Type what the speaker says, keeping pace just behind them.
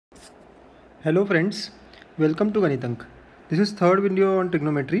Hello friends, welcome to गणितंक। This is third video on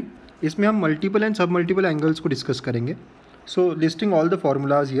trigonometry. इसमें हम multiple and सब multiple angles को discuss करेंगे। सो listing all the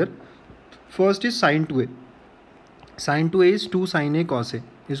formulas here. First is sine to A. Sign to A is 2 sign A cos A.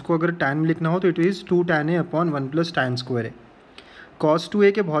 इसको अगर tan में लिखना हो तो it is 2 tan A upon 1 plus tan square A. Cos two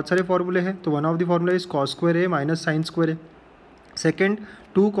ए के बहुत सारे फॉर्मूले हैं, तो one of the formula is cos square A minus sine square A. Second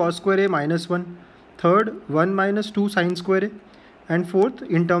 2 cos square A minus 1। Third 1 minus 2 sine square A. And fourth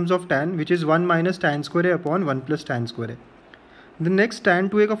in terms of tan, which is 1 minus tan square a upon 1 plus tan square a. The next tan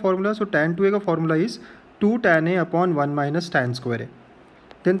 2a का formula, so tan 2a का formula is 2 tan a upon 1 minus tan square a.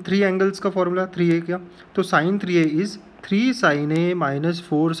 Then 3 angles का formula 3a का, तो sin 3a is 3 sin a minus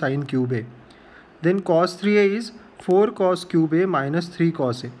 4 sin cube a. Then cos 3a is 4 cos cube a minus 3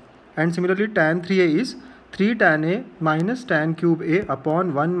 cos a. And similarly tan 3a is 3 tan a minus tan cube a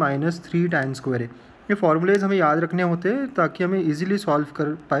upon 1 minus 3 tan square a. ये formulas हमें याद रखने होते हैं ताकि हमें easily solve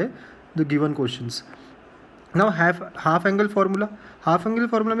कर पाए the given questions. Now half angle formula. Half angle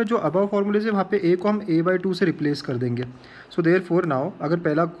formula में जो अबव फॉर्मूलेज है वहाँ पे ए को हम a/2 से रिप्लेस कर देंगे। सो देयरफॉर नाउ अगर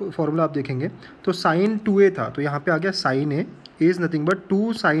पहला फार्मूला आप देखेंगे तो साइन 2a था, तो यहाँ पे आ गया sign A is nothing but 2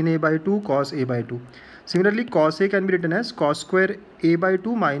 sin a/2 cos a/2। Similarly cos a can be written as cos square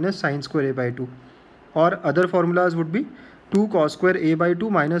a/2 minus sine square a/2। और other formulas would be 2 cos square a/2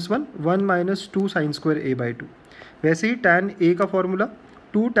 minus 1 minus 2 sine square a/2। वैसे ही tan a का formula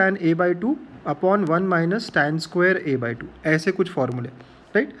 2 tan a/2 upon 1 minus tan square a/2। ऐसे कुछ फॉर्मूले,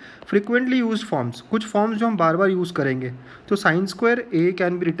 right. Frequently use forms, कुछ forms जो हम बार बार use करेंगे, तो sine square a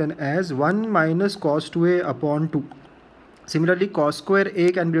can be written as 1 minus cos 2a upon 2। Similarly cos square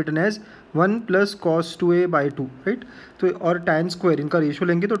a can be written as 1 plus cos 2a/2, right. तो और tan स्क्वायर, इनका ratio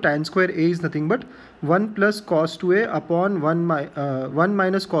लेंगे तो tan square a is nothing but 1 plus cos 2a upon 1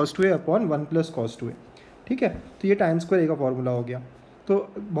 minus cos 2a upon 1 plus cos 2a। ठीक है, तो ये tan square a का फॉर्मूला हो गया। तो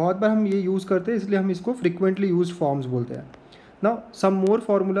बहुत बार हम ये यूज़ करते हैं, इसलिए हम इसको फ्रिक्वेंटली यूज फॉर्म्स बोलते हैं। नाउ सम मोर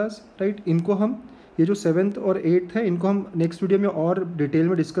फार्मूलाज, राइट। इनको हम, ये जो 7th और 8th है, इनको हम नेक्स्ट वीडियो में और डिटेल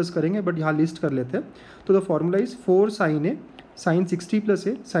में डिस्कस करेंगे, बट यहाँ लिस्ट कर लेते हैं। तो the formula is 4 sin a sin 60 plus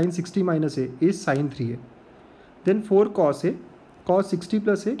a sin 60 minus a is sin 3a। Then 4 cos a cos 60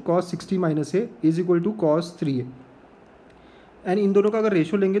 plus a cos 60 minus a is equal to cos 3a। And in दोनों का अगर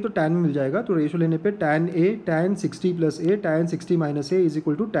ratio लेंगे तो tan में मिल जाएगा, तो ratio लेने पे tan a tan 60 plus a tan 60 minus a is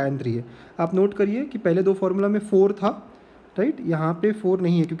equal to tan 3a। आप नोट करिए कि पहले दो फार्मूला में 4 था, राइट। यहाँ पे 4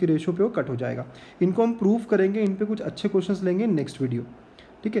 नहीं है क्योंकि रेशो पे वो कट हो जाएगा। इनको हम प्रूव करेंगे, इन पे कुछ अच्छे क्वेश्चंस लेंगे नेक्स्ट वीडियो,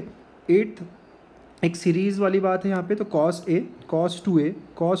 ठीक है। 8th एक सीरीज़ वाली बात है यहाँ पे, तो cos a cos 2a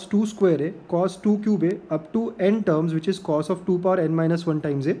cos 2 square a cos 2 cube a up to n terms which is cos of 2 power n minus 1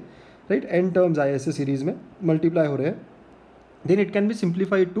 times a, right. n terms आए ऐसे सीरीज़ में मल्टीप्लाई हो रहे हैं। Then it can be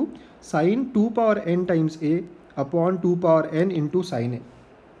simplified to sign 2 power n times a upon 2 power n into sine a,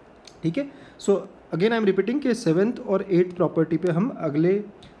 ठीक है। So again I am repeating कि 7th और 8th प्रॉपर्टी पे हम अगले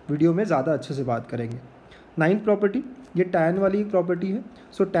वीडियो में ज़्यादा अच्छे से बात करेंगे। 9th प्रॉपर्टी, ये tan वाली प्रॉपर्टी है।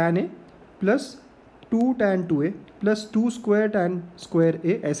 सो tan a plus 2 tan 2a plus 2 square tan square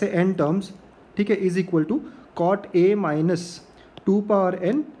a, ऐसे n टर्म्स, ठीक है, is equal to cot a minus 2 power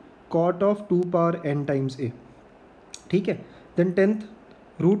n cot of 2 power n times a, ठीक है। Then 10th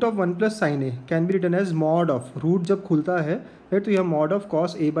root of 1 plus sign A can be written as mod of, root जब खुलता है, right, तो यह mod of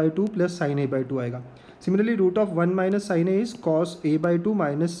cos a/2 plus sign a/2 आएगा। Similarly root of 1 minus sign A is cos a/2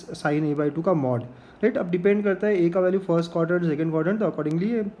 minus sign a/2 का mod, right. अब depend करता है a का value first quadrant second quadrant, तो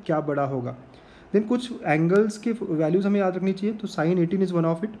अकॉर्डिंगली ये क्या बड़ा होगा। देन कुछ एंगल्स के वैल्यूज़ हमें याद रखनी चाहिए, तो sign 18 is one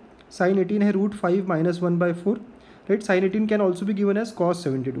of it. Sign 18 है root 5 minus 1/4, right. Sign 18 can also भी given as cos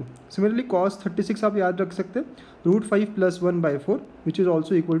 72। Similarly cos 36 आप याद रख सकते हैं, root 5 plus 1/4 which is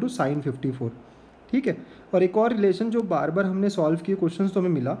also equal to sign 54, ठीक है। और एक और रिलेशन जो बार बार हमने सॉल्व किए क्वेश्चन तो हमें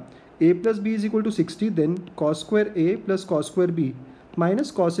मिला, a plus B is equal to 60, then cos square a plus cos square b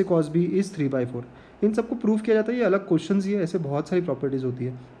minus cos a cos b is 3/4। इन सबको प्रूव किया जाता है, ये अलग क्वेश्चन ही है, ऐसे बहुत सारी प्रॉपर्टीज़ होती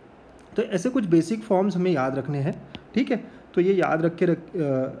है। तो ऐसे कुछ बेसिक फॉर्म्स हमें याद रखने हैं, ठीक है। तो ये याद रख के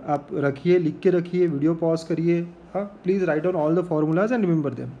आप रखिए, लिख के रखिए, वीडियो पॉज करिए, हाँ। Please write down all the formulas and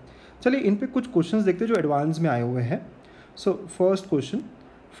remember them. चलिए इन पे कुछ क्वेश्चंस देखते हैं जो एडवांस में आए हुए हैं। So first question,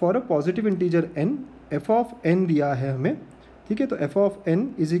 for a positive integer n f of n दिया है हमें, ठीक है। तो f of n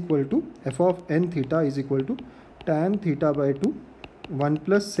is equal to f of n theta is equal to tan θ/2 1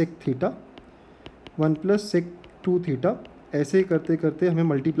 plus sec theta 1 plus sec 2 theta. ऐसे ही करते करते हमें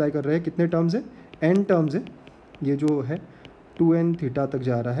मल्टीप्लाई कर रहे हैं, कितने टर्म्स है, n टर्म्स है, ये जो है 2n थीटा तक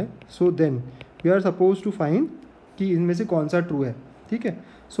जा रहा है। So then we are suppose to find कि इनमें से कौन सा ट्रू है, ठीक है।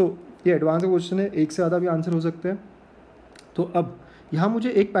 सो ये एडवांस क्वेश्चन है, एक से ज़्यादा भी आंसर हो सकते हैं। तो अब यहाँ मुझे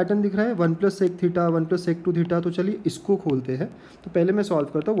एक पैटर्न दिख रहा है 1 + sec थीटा 1 + sec 2 थीटा। तो चलिए इसको खोलते हैं। तो पहले मैं सॉल्व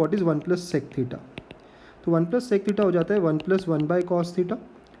करता हूँ व्हाट इज़ 1 + sec थीटा। तो 1 + sec थीटा हो जाता है 1 + 1/cos थीटा,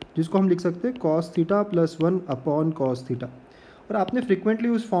 जिसको हम लिख सकते हैं cos थीटा + 1/cos थीटा। और आपने फ्रिक्वेंटली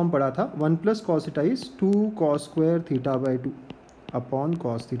उस फॉर्म पढ़ा था 1 + cos theta is 2 cos square theta by 2 upon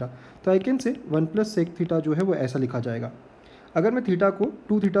cos theta. तो I can say 1 + sec theta जो है वो ऐसा लिखा जाएगा। अगर मैं थीटा को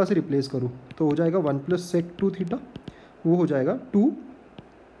 2 थीटा से रिप्लेस करूँ तो हो जाएगा 1 + sec 2 थीटा, वो हो जाएगा 2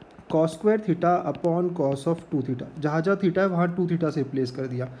 cos square theta upon cos of 2 theta. जहाँ जहाँ थीटा है वहाँ 2 थीटा से रिप्लेस कर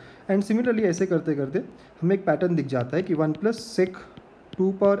दिया। एंड सिमिलरली ऐसे करते करते हमें एक पैटर्न दिख जाता है कि 1 + sec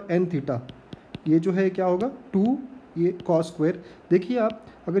 2 पर n थीटा, ये जो है क्या होगा 2 ये cos स्क्वायर। देखिए आप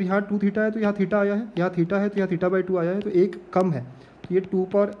अगर यहाँ 2 थीटा है तो यहाँ थीटा आया है, यहाँ थीटा है तो यहाँ थीटा बाई 2 आया है, तो एक कम है तो ये 2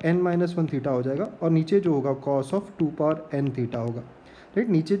 पर n - 1 थीटा हो जाएगा। और नीचे जो होगा cos ऑफ 2 पर n थीटा होगा। राइट,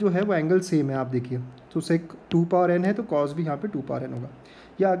 नीचे जो है वो एंगल सेम है आप देखिए। तो sec 2 पर n है तो cos भी यहाँ पे 2 पर n होगा।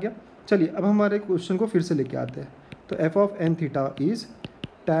 ये आ गया। चलिए अब हमारे क्वेश्चन को फिर से लेके आते हैं। तो f of n theta is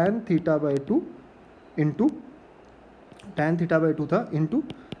tan theta by 2 into tan theta by 2 था into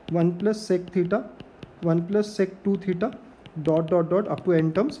 1 + sec theta 1 + sec 2 theta dot dot dot up to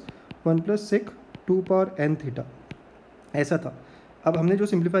n terms 1 + sec 2 पर n थीटा, ऐसा था। अब हमने जो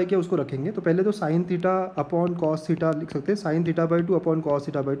सिंप्लीफाई किया उसको रखेंगे। तो पहले तो sine theta upon cos theta लिख सकते हैं, sine theta by 2 upon cos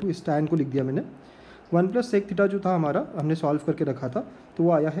theta by 2, इस tan को लिख दिया मैंने। 1 + sec थीटा जो था हमारा हमने सॉल्व करके रखा था, तो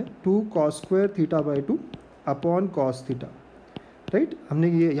वो आया है 2 cos square theta by 2 upon cos theta. Right, हमने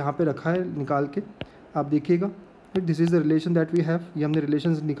ये यहाँ पे रखा है निकाल के, आप देखिएगा। This is the relation that we have, ये हमने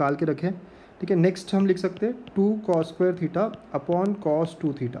रिलेशन निकाल के रखे हैं। ठीक है, नेक्स्ट हम लिख सकते हैं 2 cos square theta upon cos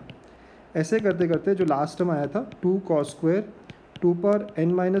 2 theta. ऐसे करते करते जो लास्ट टर्म आया था 2 cos स्क्वायर 2 पर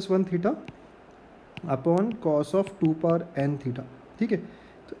n - 1 theta upon cos of 2 पर n थीटा। ठीक है,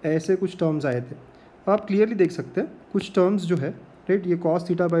 तो ऐसे कुछ टर्म्स आए थे। आप क्लियरली देख सकते हैं कुछ टर्म्स जो है, राइट, ये cos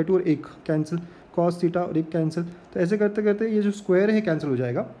थीटा बाई 2 और एक कैंसिल, cos थीटा और एक कैंसिल। तो ऐसे करते करते ये जो स्क्वायर है कैंसिल हो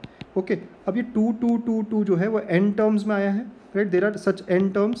जाएगा। ओके, अब ये 2 2 2 2 जो है वो n टर्म्स में आया है। Right, there are such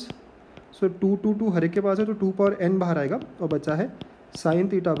n terms. सो 2 2 2 हर एक के पास है तो 2 पर n बाहर आएगा और बचा है sine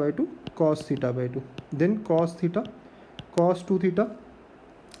theta by 2 cos theta by 2 then cos theta cos 2 theta.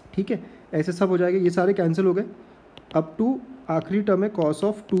 ठीक है, ऐसे सब हो जाएगा, ये सारे कैंसिल हो गए। अप टू आखिरी टर्म है cos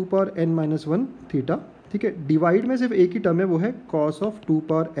ऑफ 2 पर n - 1 थीटा। ठीक है, डिवाइड में सिर्फ एक ही टर्म है वो है cos ऑफ 2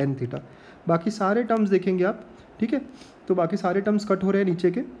 पर n थीटा। बाकी सारे टर्म्स देखेंगे आप। ठीक है, तो बाकी सारे टर्म्स कट हो रहे हैं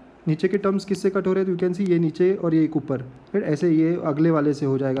नीचे के टर्म्स किससे कट हो रहे हैं, तो यू कैन सी ये नीचे और ये एक ऊपर। फिर ऐसे ये अगले वाले से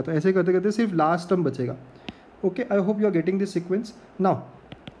हो जाएगा। तो ऐसे करते करते सिर्फ लास्ट टर्म बचेगा। Okay, I hope you are getting this sequence now.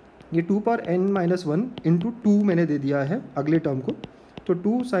 ये 2 पर n - 1 इंटू 2 मैंने दे दिया है अगले टर्म को, तो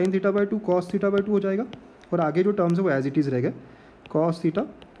 2 sine theta by 2 cos theta by 2 हो जाएगा। और आगे जो टर्म्स है वो एज इट इज़ रह गए, cos theta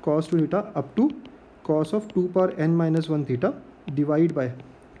cos 2 theta up to cos of 2 पर n - 1 theta divide by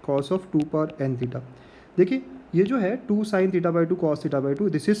cos of 2 पर n थीटा। देखिए ये जो है 2 sine theta by 2 cos theta by 2,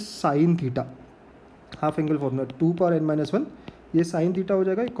 this is sine theta, half angle formula. 2 पर n - 1 ये साइन थीटा हो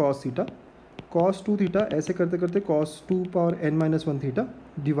जाएगा, cos थीटा cos 2 थीटा, ऐसे करते करते cos 2 पर n - 1 theta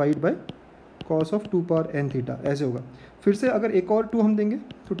divide by cos of 2 पर n थीटा, ऐसे होगा। फिर से अगर एक और 2 हम देंगे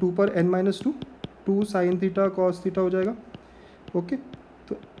तो 2 पर n - 2 2 sine theta cos theta हो जाएगा। ओके,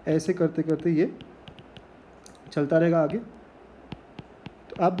 तो ऐसे करते करते ये चलता रहेगा आगे।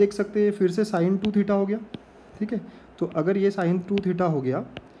 तो आप देख सकते हैं फिर से साइन 2 थीटा हो गया। ठीक है, तो अगर ये साइन 2 थीटा हो गया,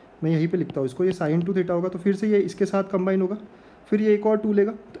 मैं यहीं पे लिखता हूँ इसको, ये साइन 2 थीटा होगा तो फिर से ये इसके साथ कंबाइन होगा, फिर ये एक और 2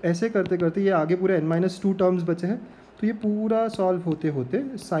 लेगा। तो ऐसे करते करते ये आगे पूरे n - 2 टर्म्स बचे हैं। तो ये पूरा सॉल्व होते होते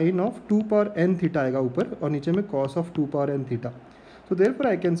साइन ऑफ 2 पर n थीटा आएगा ऊपर और नीचे में cos ऑफ 2 पर n थीटा। तो therefore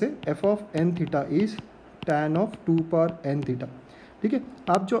I can say f of n theta is tan of 2 पर n थीटा। ठीक है,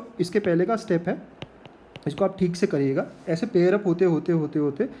 आप जो इसके पहले का स्टेप है इसको आप ठीक से करिएगा। ऐसे पेयर अप होते होते होते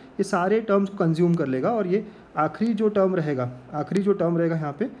होते ये सारे टर्म्स को कंज्यूम कर लेगा और ये आखिरी जो टर्म रहेगा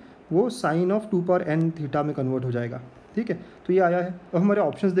यहाँ पे वो साइन ऑफ 2 पर n थीटा में कन्वर्ट हो जाएगा। ठीक है, तो ये आया है। अब हमारे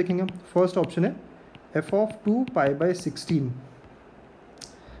ऑप्शंस देखेंगे हम। फर्स्ट ऑप्शन है f ऑफ 2 π/16।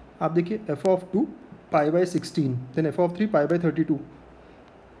 आप देखिए f of 2 π/16 then f of 3 π/32।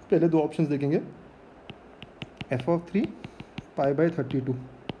 पहले दो ऑप्शंस देखेंगे, f ऑफ 3 π/32।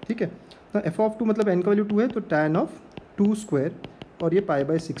 ठीक है, तो f ऑफ 2 मतलब n का वैल्यू 2 है तो tan ऑफ 2 स्क्वायर और ये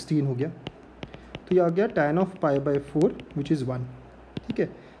π/16 हो गया। तो ये आ गया tan ऑफ π/4 विच इज़ 1। ठीक है,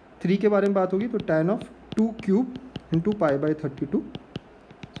 3 के बारे में बात होगी तो tan of 2 cube into π/32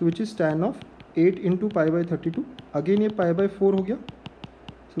 so which is tan of 8 into π/32। Again ये π/4 हो गया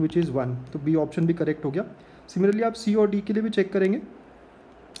सो विच इज़ 1। तो बी ऑप्शन भी करेक्ट हो गया। सिमिलरली आप सी और डी के लिए भी चेक करेंगे।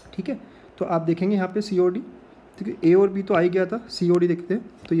 ठीक है, तो आप देखेंगे यहाँ पे सी और डी, ठीक है, ए और बी तो आ ही गया था, सी और डी देखते हैं।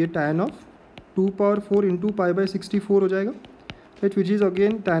 तो ये tan ऑफ 2 पावर 4 इंटू π/64 हो जाएगा। Right, which is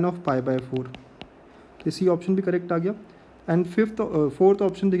again tan of π/4। तो सी ऑप्शन भी करेक्ट आ गया। एंड फोर्थ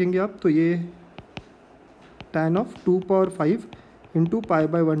ऑप्शन देखेंगे आप तो ये tan ऑफ 2⁵ इंटू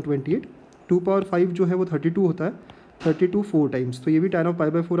π/128। 2⁵ जो है वो 32 होता है, 32 4 टाइम्स, तो ये भी tan ऑफ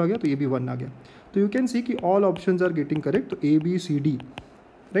π/4 आ गया, तो ये भी 1 आ गया। तो यू कैन सी कि all options are getting correct. तो A B C D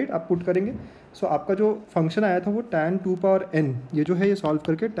right आप पुट करेंगे। सो आपका जो फंक्शन आया था वो tan 2⁴n, ये जो है ये सॉल्व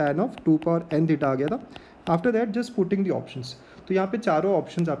करके tan ऑफ 2⁴n थीटा आ गया था। After that just putting the options, तो यहाँ पे चारों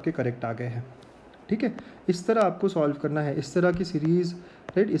ऑप्शंस आपके करेक्ट आ गए हैं। ठीक है, इस तरह आपको सॉल्व करना है, इस तरह की सीरीज़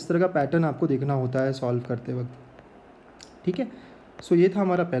राइट, इस तरह का पैटर्न आपको देखना होता है सॉल्व करते वक्त। ठीक है, सो ये था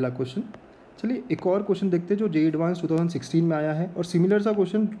हमारा पहला क्वेश्चन। चलिए एक और क्वेश्चन देखते हैं जो JEE एडवांस 2016 में आया है, और सिमिलर सा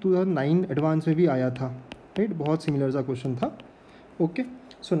क्वेश्चन 2009 एडवांस में भी आया था। राइट, बहुत सिमिलर सा क्वेश्चन था। ओके,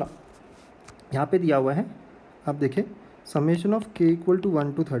 सो ना यहाँ पे दिया हुआ है, आप देखें, summation of k =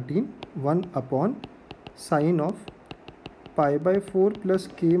 1 to 13 1 upon sine of π/4 plus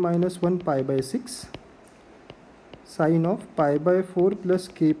k - 1 π/6 sign of π/4 plus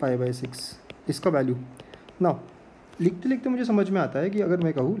k π/6, इसका वैल्यू। ना लिखते लिखते मुझे समझ में आता है कि अगर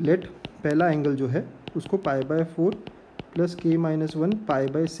मैं कहूँ लेट पहला एंगल जो है उसको π/4 प्लस k - 1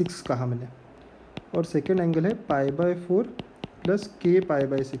 π/6 कहा मैंने, और सेकेंड एंगल है π/4 प्लस k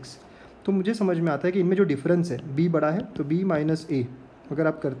π/6, तो मुझे समझ में आता है कि इनमें जो डिफरेंस है b बड़ा है तो b माइनस a, अगर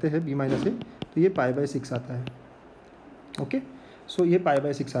आप करते हैं b माइनस a तो ये π/6 आता है। ओके, सो ये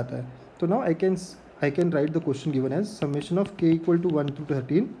π/6 आता है। तो now I can write the question given as summation of k = 1 to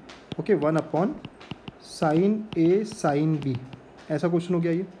 13 okay 1 upon sine a sign b, ऐसा क्वेश्चन हो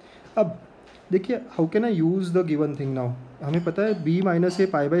गया ये। अब देखिए how can I use the given thing now, हमें पता है b माइनस a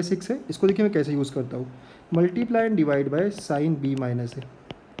π/6 है, इसको देखिए मैं कैसे यूज़ करता हूँ, multiply and divide by sine b minus a,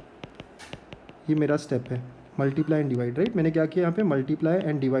 ये मेरा स्टेप है, मल्टीप्लाई एंड डिवाइड। राइट, मैंने क्या किया यहाँ पे, multiply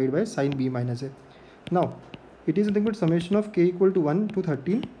and divide by sine b minus a। Now it is nothing but summation of k = 1 to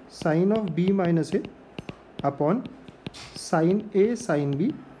 13 sign of b minus a upon sine a sign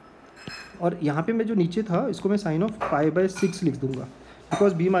b, और यहाँ पे मैं जो नीचे था इसको मैं साइन ऑफ π/6 लिख दूंगा,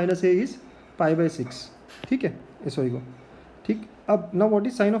 because b minus a is π/6। ठीक है, सॉरी गो ठीक। अब ना what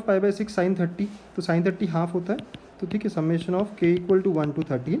is sine of π/6, sign 30, तो साइन 30 हाफ होता है, तो ठीक है समेशन ऑफ k = 1 to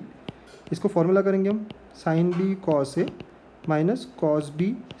 13, इसको फॉर्मूला करेंगे हम, sign b cos a minus cos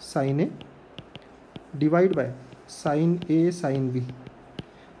b sign a divide by sine a sign b,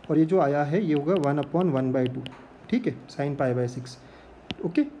 और ये जो आया है ये होगा 1/1/2। ठीक है, साइन π/6।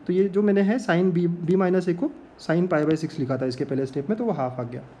 ओके, तो ये जो मैंने है साइन b माइनस a को साइन π/6 लिखा था इसके पहले स्टेप में, तो वो हाफ आ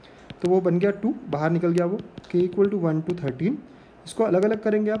गया, तो वो बन गया 2, बाहर निकल गया वो, k = 1 to 13, इसको अलग अलग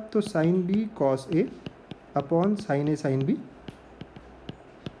करेंगे आप, तो sign b cos a upon sine a sign b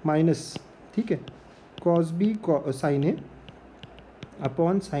minus, ठीक है, cos b sign a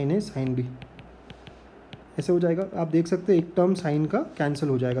upon sine a sign b, ऐसे हो जाएगा। आप देख सकते हैं एक टर्म साइन का कैंसिल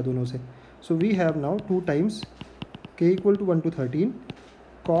हो जाएगा दोनों से। So we have now 2 times k = 1 to 13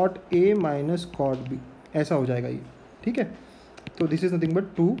 cot a minus cot b, ऐसा हो जाएगा ये। ठीक है, तो this is nothing but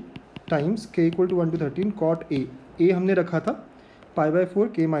 2 times k = 1 to 13 cot a हमने रखा था π/4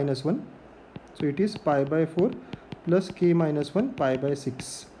 k - 1, so it is π/4 plus k - 1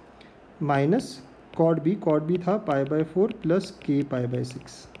 π/6 minus cot b था π/4 प्लस k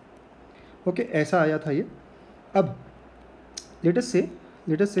π/6। ओके, ऐसा आया था ये। अब लेट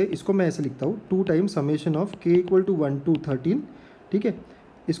अस से इसको मैं ऐसे लिखता हूँ, 2 times summation of k = 1 to 13। ठीक है,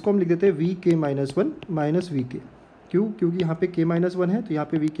 इसको हम लिख देते हैं vk - 1 माइनस vk, क्योंकि यहाँ पे k - 1 है तो यहाँ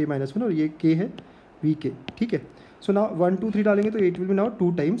पे vk - 1 और ये k है vk। ठीक है, सो नाउ 1 2 3 डालेंगे तो it will be now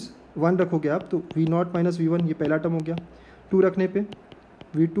 2 times 1 रखोगे आप तो v0 माइनस v1, ये पहला टर्म हो गया। 2 रखने पे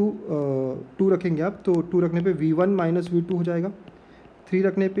v2 रखेंगे आप तो 2 रखने पे v1 माइनस v2 हो जाएगा। 3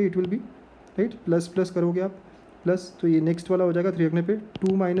 रखने पे it will be right plus plus करोगे आप प्लस, तो ये नेक्स्ट वाला हो जाएगा 3 रखने पे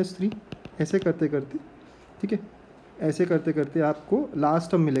 2 माइनस 3, ऐसे करते करते, ठीक है, ऐसे करते करते आपको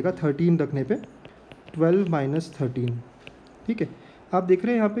लास्ट टर्म मिलेगा 13 रखने पे 12 माइनस 13। ठीक है, आप देख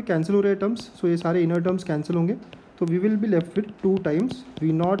रहे हैं यहाँ पे कैंसिल हो रहे हैं टर्म्स, सो ये सारे इनर टर्म्स कैंसिल होंगे, तो we will be left with 2 times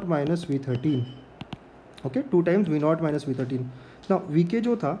v0 minus v13। Okay, 2 times v0 minus v13। ना vk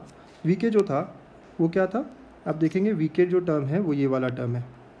जो था वो क्या था, आप देखेंगे vk जो टर्म है वो ये वाला टर्म है,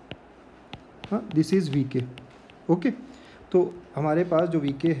 हाँ, दिस इज़ vk। ओके, तो हमारे पास जो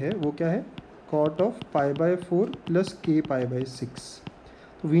vk है वो क्या है, कॉट ऑफ π/4 प्लस k π/6।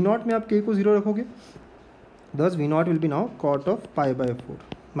 तो v0 में आप k को 0 रखोगे, दस v0 will be now cot of π/4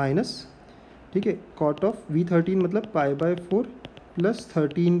 minus, ठीक है, कॉट ऑफ v13 मतलब π/4 प्लस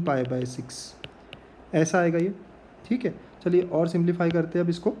 13 π/6, ऐसा आएगा ये। ठीक है, चलिए और सिंप्लीफाई करते हैं अब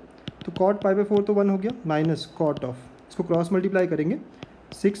इसको, तो कॉट π/4 तो 1 हो गया माइनस कॉट ऑफ, इसको क्रॉस मल्टीप्लाई करेंगे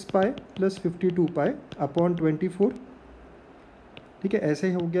 6 पाई प्लस 52 पाई अपॉन 24, ठीक है, ऐसे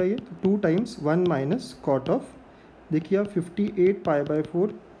ही हो गया ये। तो 2 टाइम्स 1 माइनस कॉट ऑफ, देखिए आप 58 pi by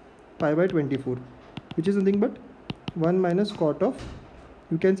 4 pi by 24 which is nothing but 1 minus cot of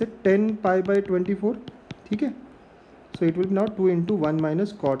you can say 10 pi by 24, ठीक है। So it will be now 2 into 1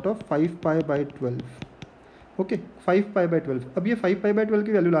 minus cot of 5 pi by 12, okay 5 pi by 12। अब ये 5 pi by 12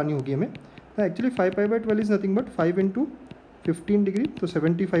 की value लानी होगी हमें। तो actually 5 pi by 12 is nothing but 5 into 15 degree, तो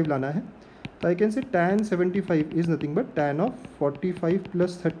 75 लाना है। तो I can say tan 75 is nothing but tan of 45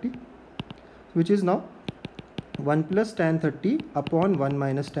 plus 30 which is now 1 plus tan 30 upon 1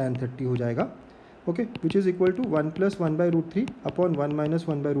 minus tan 30 हो जाएगा, okay, which is equal to 1 plus 1 by root 3 upon 1 minus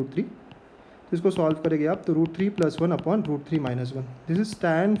 1 by root 3। तो इसको solve करेंगे आप, तो root 3 plus 1 upon root 3 minus 1, this is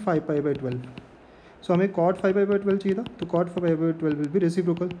tan 5 pi by 12। सो हमें cot 5 pi by 12 चाहिए था, तो cot 5 pi by 12 will be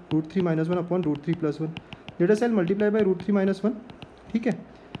reciprocal root 3 minus 1 upon root 3 plus 1। Let us multiply by root 3 minus 1, ठीक है।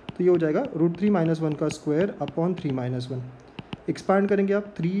 तो ये हो जाएगा रूट 3 माइनस 1 का स्क्वायर अपॉन 3 माइनस 1। एक्सपांड करेंगे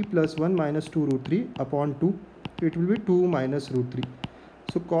आप, 3 प्लस 1 माइनस 2 रूट 3 अपॉन 2, तो it will be 2 minus root 3।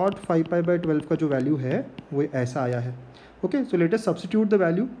 So cot 5 pi by 12 का जो वैल्यू है वो ऐसा आया है, okay. So let us substitute the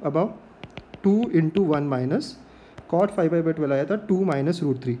value about 2 into 1 minus cot 5 by 12 आया था 2 माइनस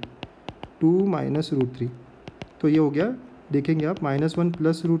रूट 3, 2 माइनस रूट 3। तो ये हो गया, देखेंगे आप, माइनस 1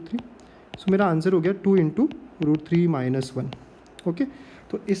 प्लस रूट 3। सो मेरा आंसर हो गया 2 इंटू रूट 3 माइनस 1, ओके।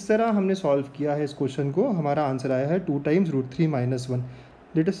 तो इस तरह हमने सॉल्व किया है इस क्वेश्चन को। हमारा आंसर आया है 2 times root 3 minus 1।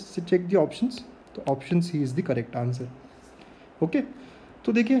 Let us check the options. तो option C is the correct answer, okay.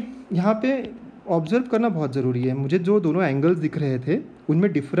 तो देखिए यहाँ पे ऑब्जर्व करना बहुत ज़रूरी है। मुझे जो दोनों एंगल्स दिख रहे थे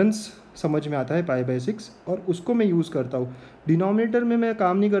उनमें डिफरेंस समझ में आता है पाई बाय 6, और उसको मैं यूज़ करता हूँ। डिनोमिनेटर में मैं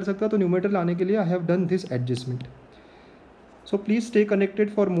काम नहीं कर सकता, तो न्यूमरेटर लाने के लिए I have done this adjustment. So please stay connected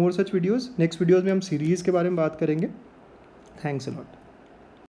for more such videos. Next videos में हम सीरीज़ के बारे में बात करेंगे। Thanks a lot.